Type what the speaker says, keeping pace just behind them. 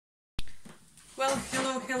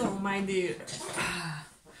Hello, my dear.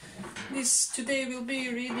 This today will be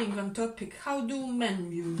reading on topic how do men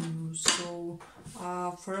view you. So,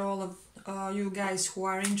 for all of you guys who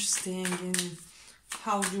are interested in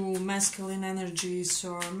how do masculine energies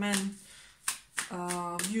or men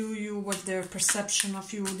view you, what their perception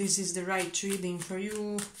of you, this is the right reading for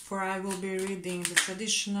you. For I will be reading the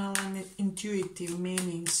traditional and intuitive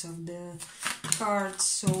meanings of the cards.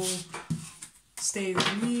 So stay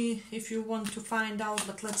with me if you want to find out,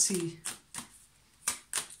 but let's see.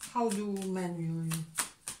 How do men view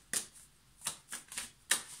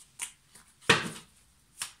you?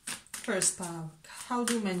 First pile. How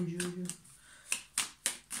do men view you?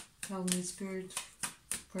 Tell me, Spirit,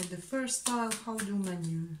 for the first pile, how do men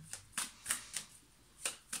view you?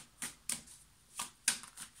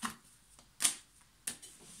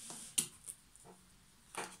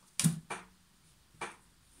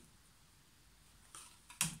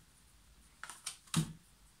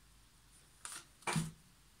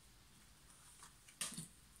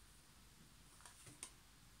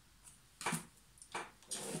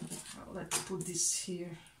 Let's put this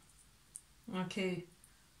here. Okay,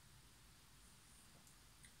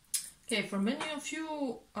 for many of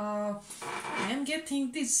you, I am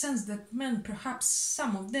getting this sense that men, perhaps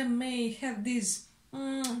some of them may have this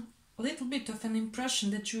little bit of an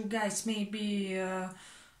impression that you guys may be a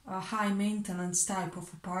high maintenance type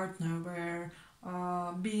of a partner, where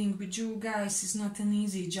being with you guys is not an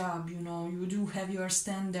easy job, you know. You do have your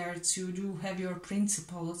standards, you do have your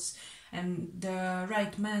principles, and the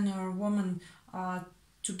right man or woman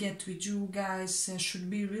to get with you guys should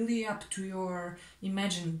be really up to your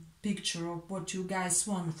imagined picture of what you guys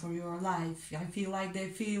want for your life. I feel like they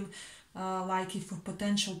feel like if a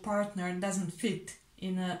potential partner doesn't fit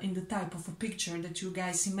in the type of a picture that you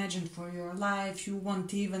guys imagined for your life, you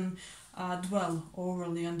won't even dwell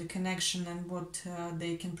overly on the connection and what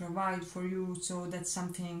they can provide for you. So that's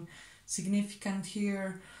something significant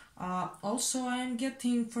here. Also, I'm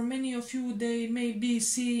getting, for many of you, they may be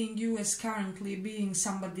seeing you as currently being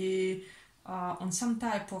somebody on some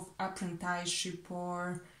type of apprenticeship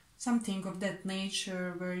or something of that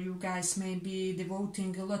nature, where you guys may be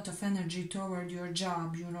devoting a lot of energy toward your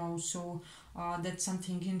job, you know. So that's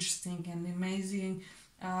something interesting and amazing.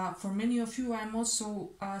 For many of you, I'm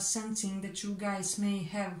also sensing that you guys may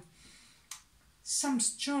have some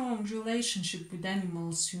strong relationship with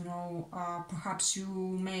animals, you know. Perhaps you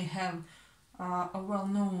may have a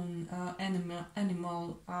well-known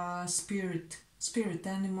animal spirit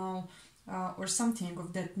animal or something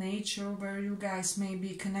of that nature, where you guys may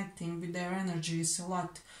be connecting with their energies a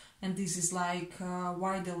lot, and this is like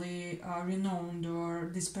widely renowned, or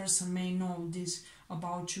this person may know this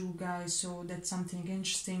about you guys. So that's something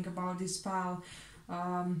interesting about this pile.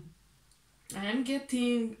 I am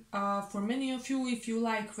getting, for many of you, if you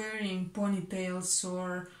like wearing ponytails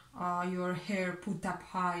or your hair put up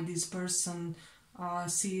high, this person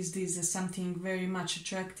sees this as something very much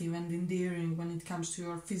attractive and endearing when it comes to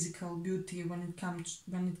your physical beauty, when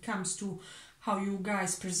it comes to how you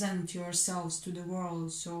guys present yourselves to the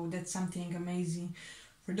world. So that's something amazing.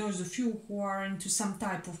 For those of you who are into some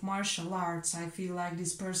type of martial arts, I feel like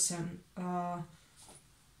this person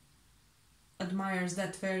admires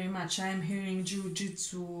that very much. I am hearing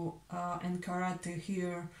jiu-jitsu and karate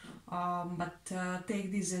here, but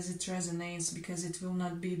take this as it resonates, because it will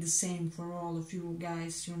not be the same for all of you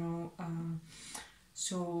guys, you know.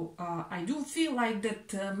 So I do feel like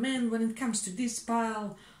that men, when it comes to this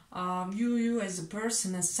pile, view you as a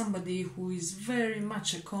person, as somebody who is very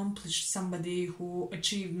much accomplished, somebody who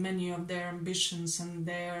achieved many of their ambitions and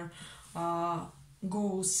their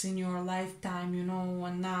goals in your lifetime, you know.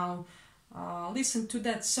 And now listen to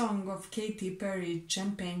that song of Katy Perry,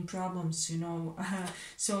 Champagne Problems, you know.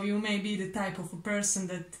 So you may be the type of a person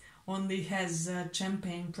that only has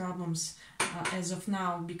champagne problems as of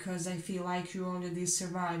now, because I feel like you already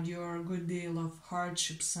survived your good deal of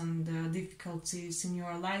hardships and difficulties in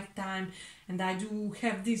your lifetime. And I do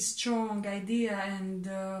have this strong idea, and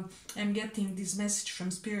I'm getting this message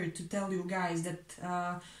from Spirit to tell you guys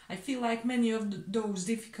that I feel like many of those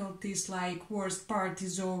difficulties, like worst part,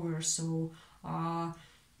 is over. So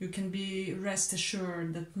you can be rest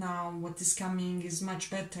assured that now what is coming is much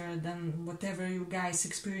better than whatever you guys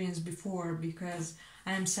experienced before, because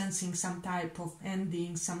I am sensing some type of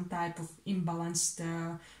ending, some type of imbalanced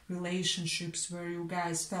relationships, where you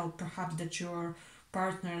guys felt perhaps that your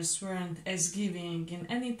partners weren't as giving in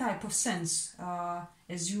any type of sense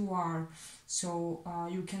as you are. So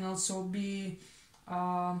you can also be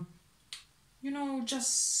you know,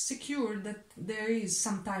 just secure that there is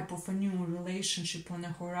some type of a new relationship on the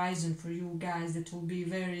horizon for you guys that will be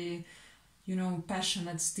very you know,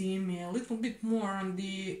 passionate, steamy, a little bit more on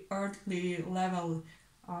the earthly level,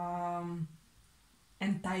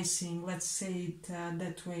 enticing, let's say it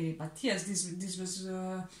that way. But yes, this was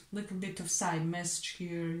a little bit of side message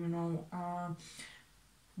here, you know.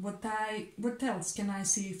 What else can I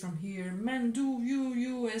see from here? Men do view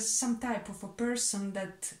you as some type of a person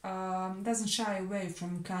that doesn't shy away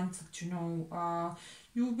from conflict, you know.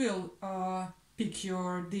 You will pick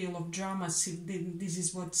your deal of dramas if this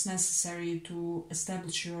is what's necessary to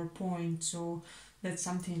establish your point. So that's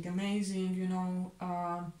something amazing, you know.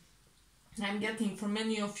 I'm getting for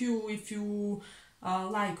many of you, if you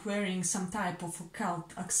like wearing some type of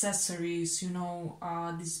occult accessories, you know,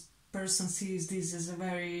 this person sees this as a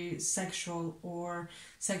very sexual or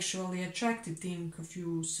sexually attractive thing of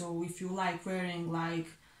you. So if you like wearing like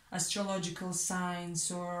astrological signs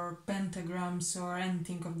or pentagrams or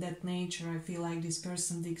anything of that nature, I feel like this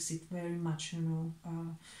person digs it very much, you know.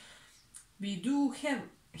 We do have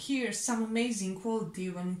here some amazing quality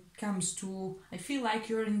when it comes to, I feel like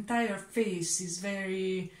your entire face is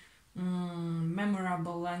very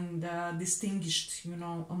memorable and distinguished, you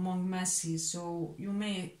know, among masses. So you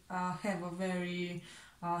may have a very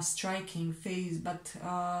striking face, but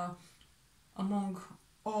among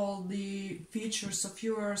all the features of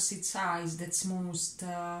yours, it's eyes that's most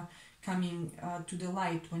coming to the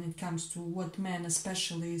light when it comes to what men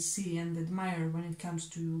especially see and admire when it comes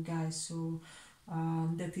to you guys. So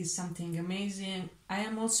that is something amazing. I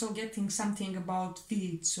am also getting something about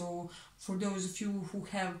feet. So for those of you who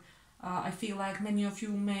have, I feel like many of you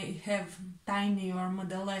may have tiny or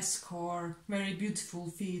model-esque or very beautiful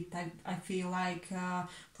feet. I feel like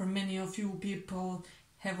for many of you, people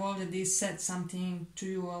have already said something to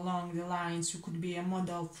you along the lines. You could be a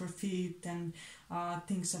model for feet and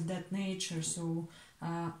things of that nature. So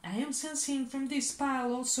I am sensing from this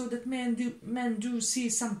pile also that men do see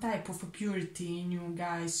some type of a purity in you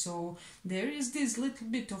guys. So there is this little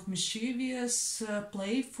bit of mischievous,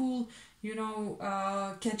 playful, you know,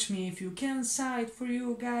 catch me if you can side for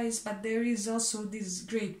you guys. But there is also this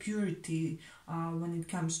great purity when it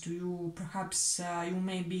comes to you. Perhaps you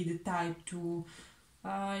may be the type to,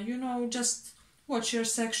 you know, just watch your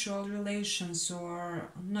sexual relations,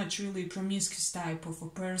 or not really promiscuous type of a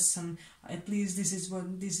person. At least this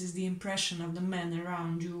is the impression of the men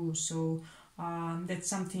around you. So that's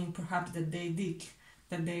something perhaps that they dig,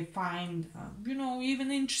 that they find, you know,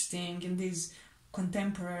 even interesting in this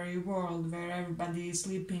contemporary world where everybody is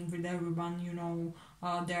sleeping with everyone. You know,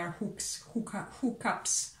 there are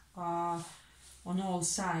hookups on all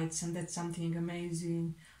sides, and that's something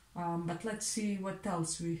amazing. But let's see what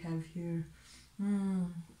else we have here.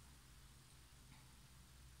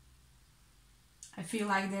 I feel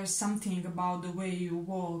like there's something about the way you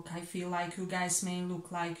walk. I feel like you guys may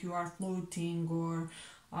look like you are floating, or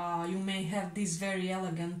you may have this very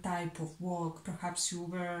elegant type of walk. Perhaps you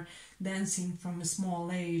were dancing from a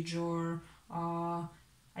small age, or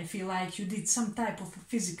I feel like you did some type of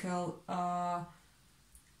physical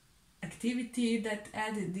activity that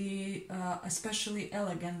added the especially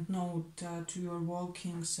elegant note to your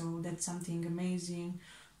walking. So that's something amazing.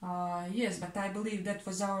 Yes, but I believe that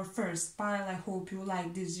was our first pile. I hope you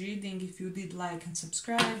liked this reading. If you did, like and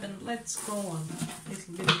subscribe, and let's go on a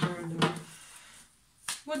little bit further.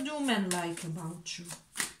 What do men like about you?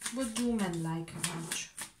 What do men like about you?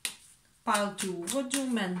 Pile 2. What do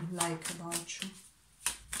men like about you?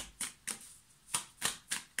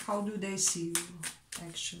 How do they see you?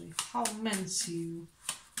 Actually, how men see you?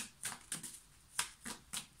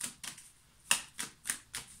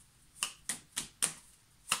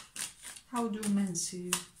 How do men see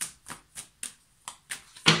you?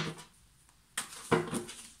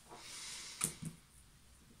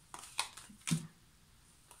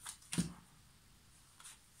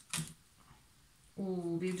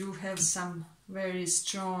 Oh, we do have some very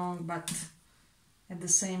strong, but at the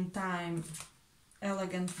same time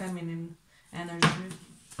elegant feminine energy.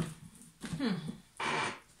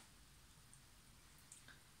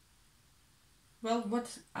 Well,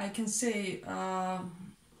 what I can say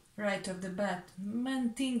right off the bat, men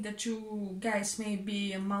think that you guys may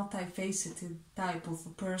be a multifaceted type of a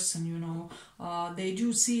person, you know. They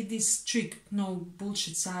do see this strict, no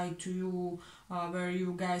bullshit side to you, where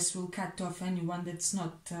you guys will cut off anyone that's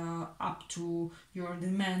not up to your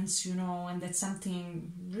demands, you know, and that's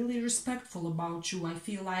something really respectful about you. I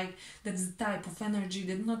feel like that's the type of energy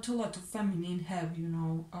that not a lot of feminine have, you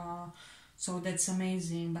know. So that's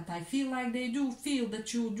amazing. But I feel like they do feel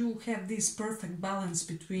that you do have this perfect balance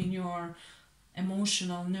between your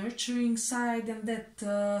emotional nurturing side and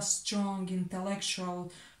that strong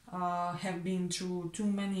intellectual have been through too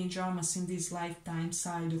many dramas in this lifetime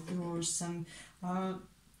side of yours, and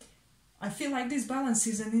I feel like this balance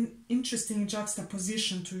is an interesting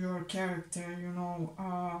juxtaposition to your character,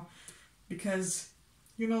 because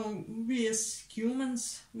we as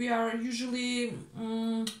humans, we are usually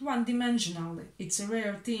one-dimensional. It's a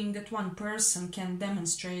rare thing that one person can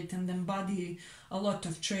demonstrate and embody a lot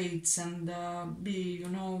of traits and be,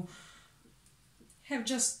 have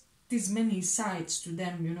just these many sides to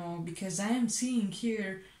them, because I am seeing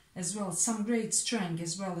here as well some great strength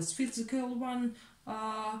as well as physical one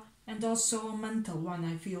and also a mental one.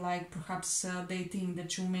 I feel like perhaps they think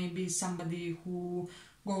that you may be somebody who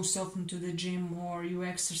goes often to the gym, or you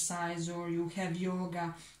exercise, or you have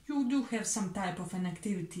yoga. You do have some type of an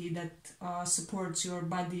activity that supports your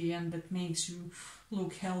body and that makes you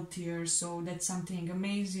look healthier, so that's something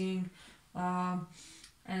amazing.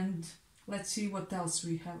 And let's see what else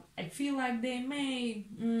we have. I feel like they may,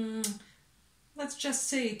 let's just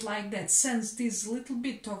say it like that, sense this little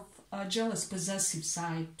bit of a jealous possessive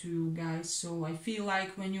side to you guys. So I feel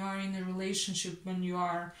like when you are in a relationship, when you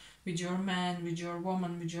are with your man, with your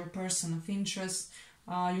woman, with your person of interest,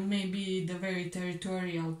 you may be the very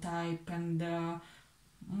territorial type and a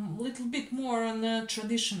little bit more on the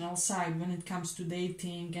traditional side when it comes to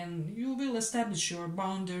dating, and you will establish your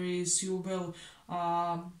boundaries. You will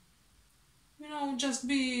just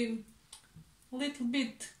be a little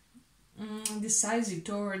bit decisive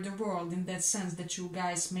toward the world, in that sense that you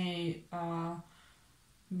guys may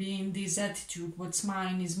be in this attitude, what's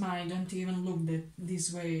mine is mine, don't even look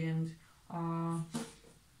this way. And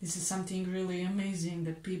this is something really amazing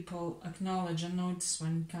that people acknowledge and notice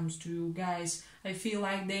when it comes to you guys. I feel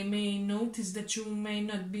like they may notice that you may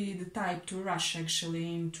not be the type to rush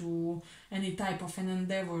actually into any type of an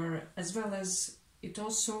endeavor, as well as it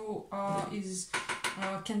also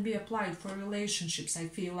can be applied for relationships. I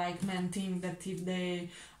feel like men think that if they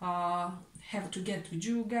have to get with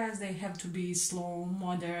you guys, they have to be slow,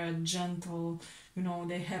 moderate, gentle.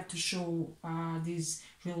 They have to show this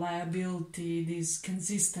reliability, this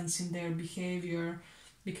consistency in their behavior,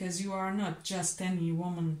 because you are not just any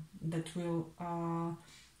woman that will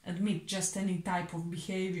admit just any type of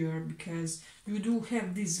behavior, because you do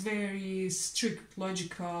have this very strict,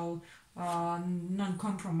 logical,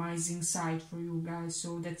 non-compromising side for you guys.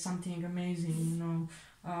 So that's something amazing.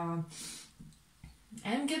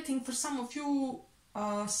 I'm getting for some of you,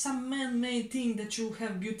 some men may think that you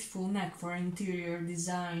have beautiful knack for interior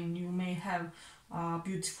design. You may have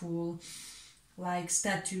beautiful like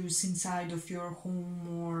statues inside of your home,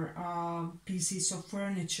 or pieces of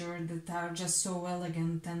furniture that are just so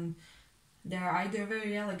elegant, and they're either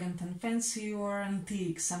very elegant and fancy or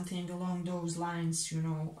antique, something along those lines,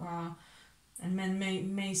 and men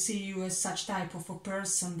may see you as such type of a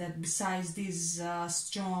person that besides this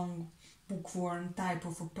strong bookworm type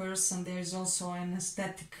of a person, there's also an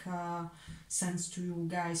aesthetic sense to you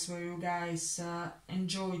guys, where you guys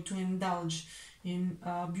enjoy to indulge in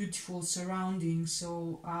beautiful surroundings.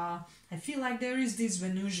 So I feel like there is this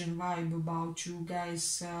Venusian vibe about you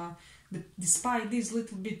guys, despite this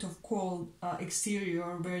little bit of cold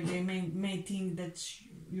exterior, where they may think that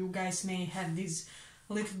you guys may have this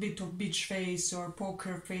little bit of bitch face or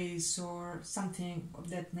poker face or something of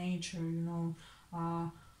that nature.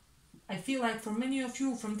 I feel like for many of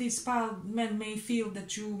you from this pile, men may feel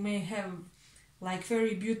that you may have like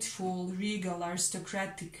very beautiful, regal,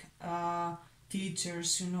 aristocratic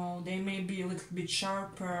features. They may be a little bit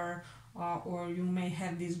sharper, or you may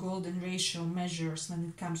have these golden ratio measures when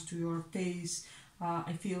it comes to your face.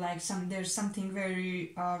 I feel like there's something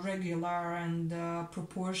very regular and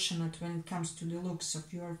proportionate when it comes to the looks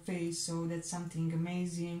of your face, so that's something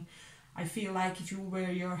amazing. I feel like if you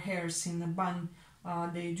wear your hairs in a bun,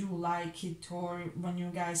 they do like it, or when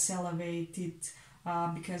you guys elevate it,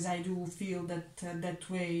 because I do feel that that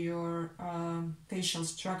way your facial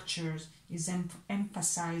structures is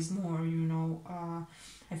emphasized more.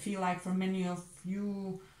 I feel like for many of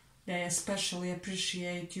you, they especially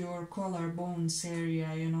appreciate your collarbones area.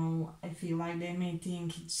 I feel like they may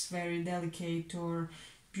think it's very delicate or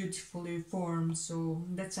beautifully formed, so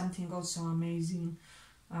that's something also amazing.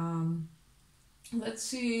 Let's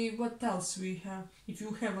see what else we have. If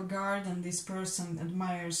you have a garden, this person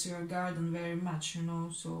admires your garden very much,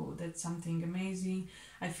 so that's something amazing.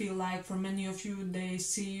 I feel like for many of you, they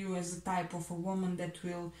see you as a type of a woman that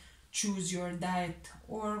will choose your diet,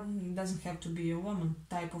 or it doesn't have to be a woman,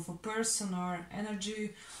 type of a person or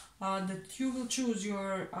energy, that you will choose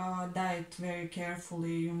your diet very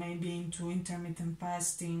carefully. You may be into intermittent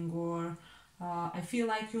fasting, or I feel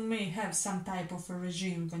like you may have some type of a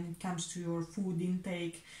regime when it comes to your food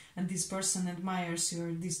intake, and this person admires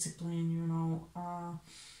your discipline, you know.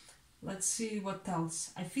 Let's see what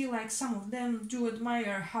else. I feel like some of them do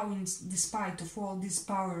admire how, despite of all these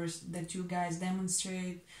powers that you guys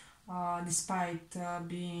demonstrate, despite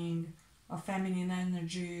being a feminine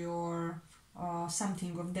energy or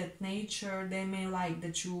something of that nature, they may like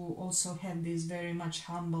that you also have this very much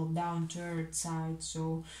humble, down-to-earth side.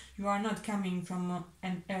 So you are not coming from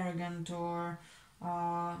an arrogant or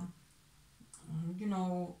how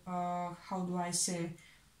do I say,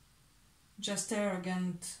 just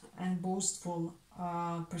arrogant and boastful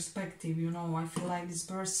perspective, you know. I feel like this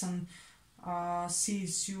person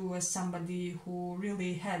sees you as somebody who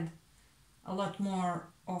really had a lot more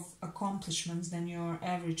of accomplishments than your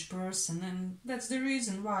average person, and that's the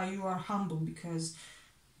reason why you are humble, because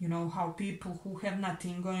you know how people who have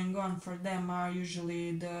nothing going on for them are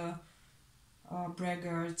usually the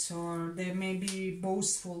braggarts, or they may be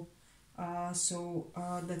boastful. So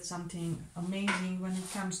that's something amazing when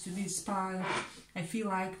it comes to this pile. I feel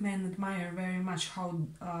like men admire very much how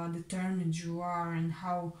determined you are and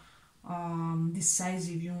how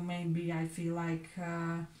decisive you may be. I feel like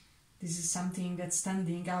this is something that's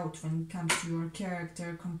standing out when it comes to your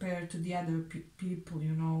character compared to the other people,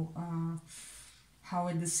 you know. How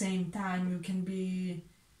at the same time you can be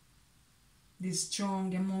this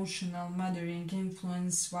strong emotional mothering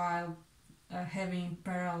influence while having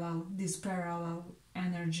this parallel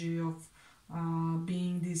energy of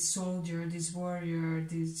being this soldier, this warrior,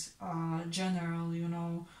 this general, you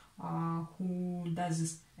know, who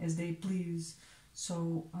does as they please.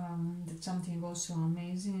 So that's something also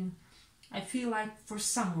amazing. I feel like for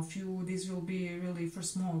some of you this will be really for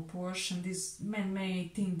small portion. These men may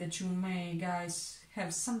think that you may, guys,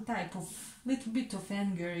 have some type of little bit of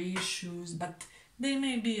anger issues, but they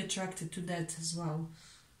may be attracted to that as well.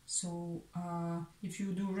 So if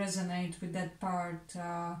you do resonate with that part,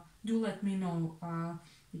 do let me know,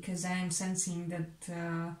 because I am sensing that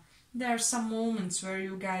there are some moments where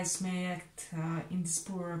you guys may act in the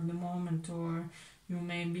spur of the moment, or you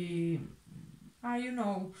may be,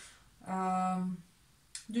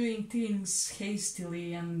 doing things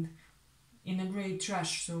hastily and in a great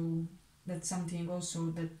rush. So that's something also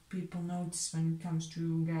that people notice when it comes to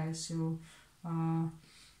you guys. So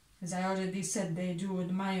as I already said, they do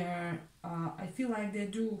admire, I feel like they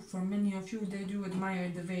do, for many of you, they do admire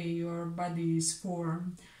the way your body is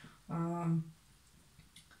formed.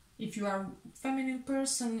 If you are a feminine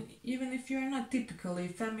person, even if you are not typically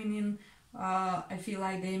feminine, I feel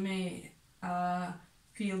like they may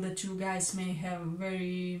feel that you guys may have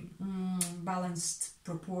very balanced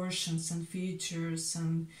proportions and features,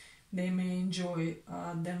 and they may enjoy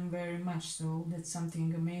them very much. So that's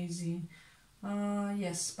something amazing.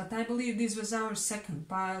 Yes, but I believe this was our second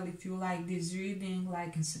pile. If you like this reading,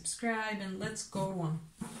 like and subscribe, and let's go on.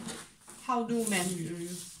 How do men view you?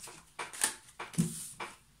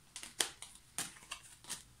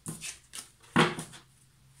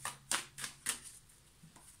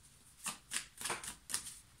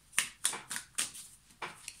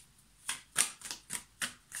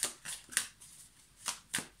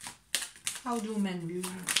 How do men view you?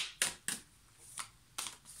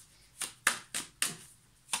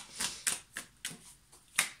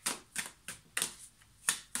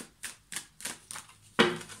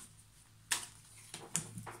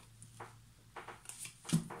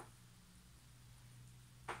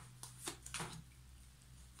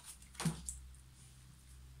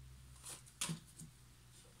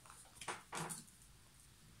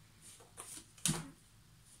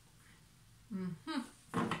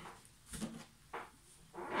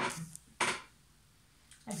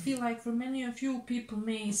 I feel like for many of you,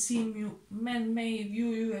 men may view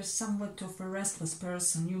you as somewhat of a restless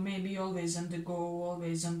person. You may be always on the go,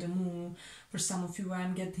 always on the move. For some of you,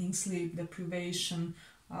 I'm getting sleep deprivation.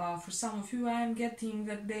 For some of you, I'm getting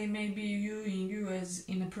that they may be viewing you as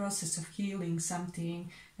in a process of healing something,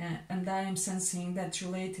 and I am sensing that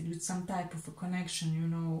related with some type of a connection, you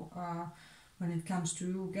know, when it comes to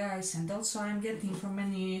you guys. And also I'm getting from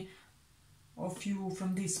many of you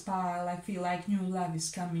from this pile, I feel like new love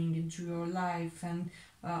is coming into your life, and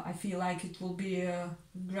I feel like it will be a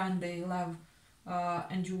grande love,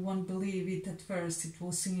 and you won't believe it at first. It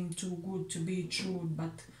will seem too good to be true,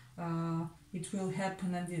 but it will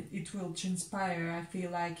happen, and it will transpire, I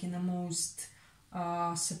feel like, in a most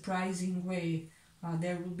surprising way.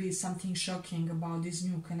 There will be something shocking about this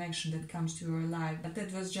new connection that comes to your life, but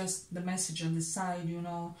that was just the message on the side, you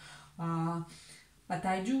know. But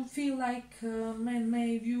I do feel like men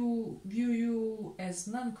may view you as as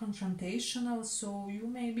non-confrontational, so you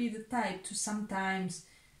may be the type to sometimes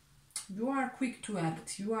you are quick to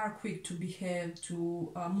act, you are quick to behave, to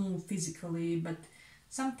move physically, but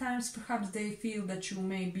sometimes perhaps they feel that you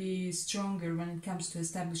may be stronger when it comes to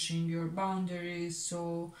establishing your boundaries,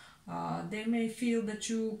 so they may feel that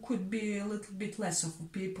you could be a little bit less of a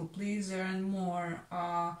people pleaser and more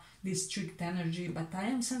this strict energy, but I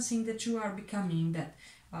am sensing that you are becoming that.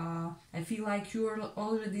 I feel like you are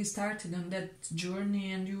already started on that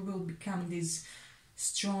journey and you will become this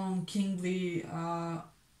strong, kingly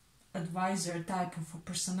advisor type of a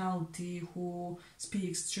personality who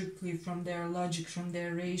speaks strictly from their logic, from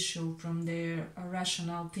their ratio, from their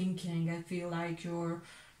rational thinking. I feel like your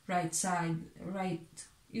right side, right,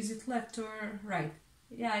 is it left or right?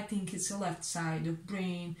 Yeah, I think it's the left side of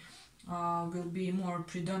brain will be more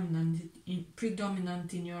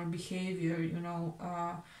predominant in your behavior,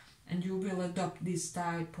 and you will adopt this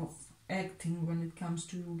type of acting when it comes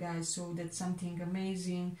to you guys, so that's something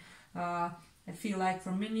amazing. I feel like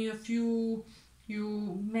for many of you,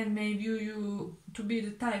 men may view you to be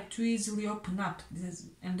the type to easily open up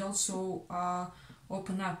and also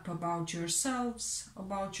open up about yourselves,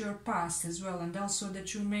 about your past as well, and also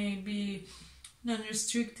that you may be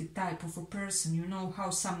non-restricted type of a person. You know how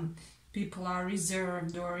some people are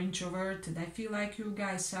reserved or introverted. I feel like you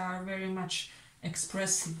guys are very much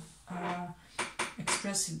expressive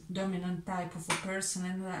dominant type of a person,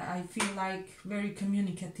 and I feel like very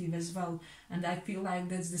communicative as well, and I feel like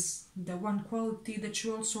that's the one quality that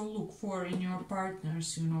you also look for in your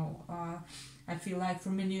partners. I feel like for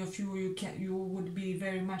many of you you would be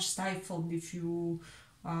very much stifled if you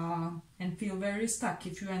and feel very stuck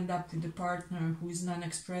if you end up with a partner who is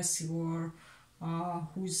non-expressive or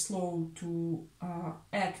who is slow to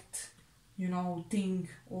act, think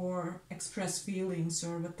or express feelings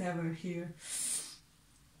or whatever here.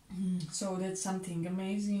 So that's something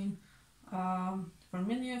amazing. For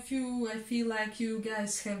many of you, I feel like you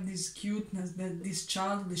guys have this cuteness, this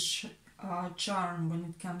childish charm when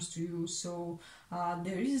it comes to you. So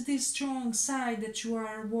there is this strong side that you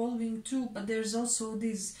are evolving to, but there's also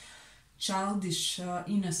this childish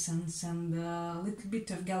innocence and a little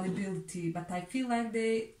bit of gullibility, but I feel like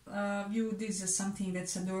they view this as something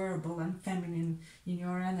that's adorable and feminine in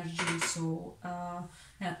your energy. So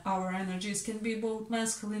and our energies can be both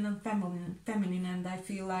masculine and feminine, and I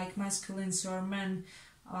feel like masculines or men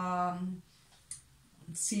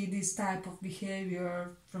see this type of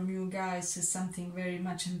behavior from you guys as something very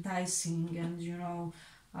much enticing, and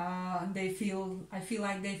I feel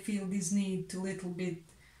like they feel this need to little bit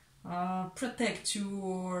protect you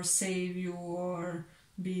or save you or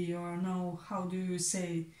be, or no, how do you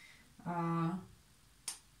say,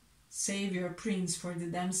 savior, prince for the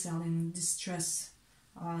damsel in distress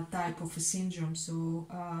type of a syndrome. So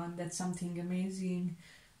that's something amazing.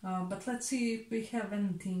 But let's see if we have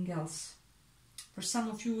anything else. For some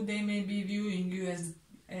of you, they may be viewing you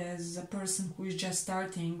as a person who is just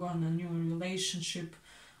starting on a new relationship.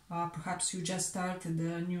 Perhaps you just started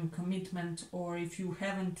a new commitment, or if you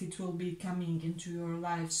haven't, it will be coming into your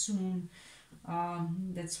life soon.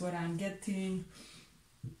 That's what I'm getting.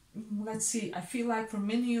 Let's see, I feel like for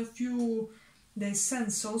many of you, they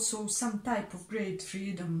sense also some type of great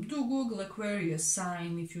freedom. Do Google Aquarius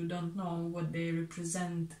sign if you don't know what they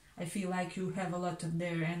represent. I feel like you have a lot of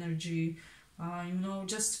their energy.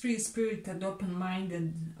 Just free-spirited,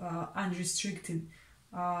 open-minded, unrestricted,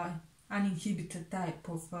 uninhibited type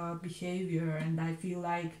of behavior, and I feel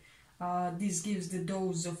like this gives the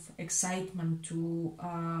dose of excitement to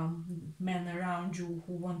men around you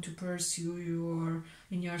who want to pursue you or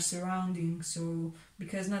in your surroundings. So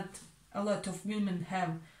because not a lot of women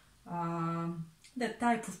have that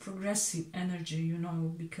type of progressive energy,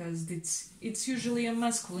 because it's usually a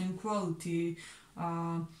masculine quality,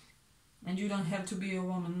 and you don't have to be a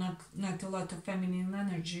woman. Not a lot of feminine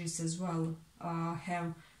energies as well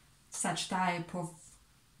have such type of,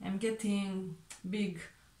 I'm getting big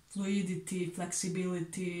fluidity,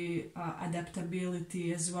 flexibility,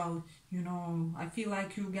 adaptability as well. I feel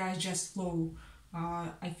like you guys just flow.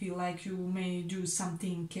 I feel like you may do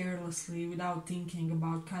something carelessly without thinking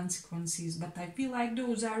about consequences, but I feel like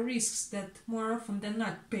those are risks that more often than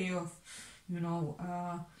not pay off,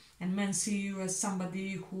 and men see you as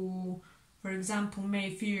somebody who, for example,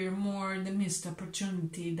 may fear more the missed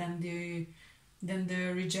opportunity than the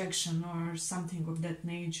rejection or something of that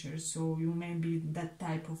nature. So you may be that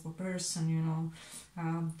type of a person.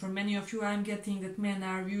 For many of you, I'm getting that men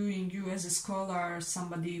are viewing you as a scholar,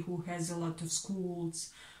 somebody who has a lot of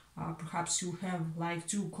schools, perhaps you have like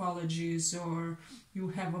 2 colleges, or you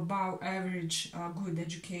have above average good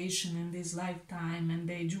education in this lifetime, and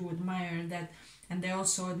they do admire that, and they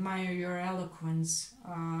also admire your eloquence.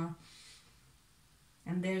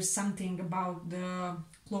 And there's something about the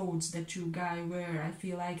clothes that you guys wear. I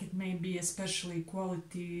feel like it may be especially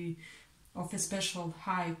quality, of a special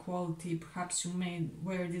high quality. Perhaps you may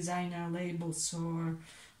wear designer labels, or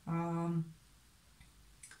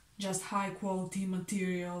just high quality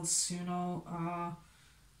materials, you know.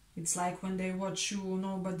 It's like when they watch you,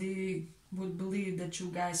 nobody would believe that you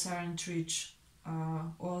guys aren't rich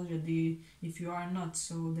already if you are not,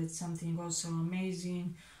 so that's something also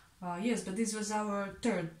amazing. Yes, but this was our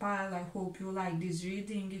third pile. I hope you liked this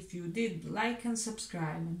reading. If you did, like and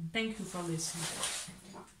subscribe, and thank you for listening.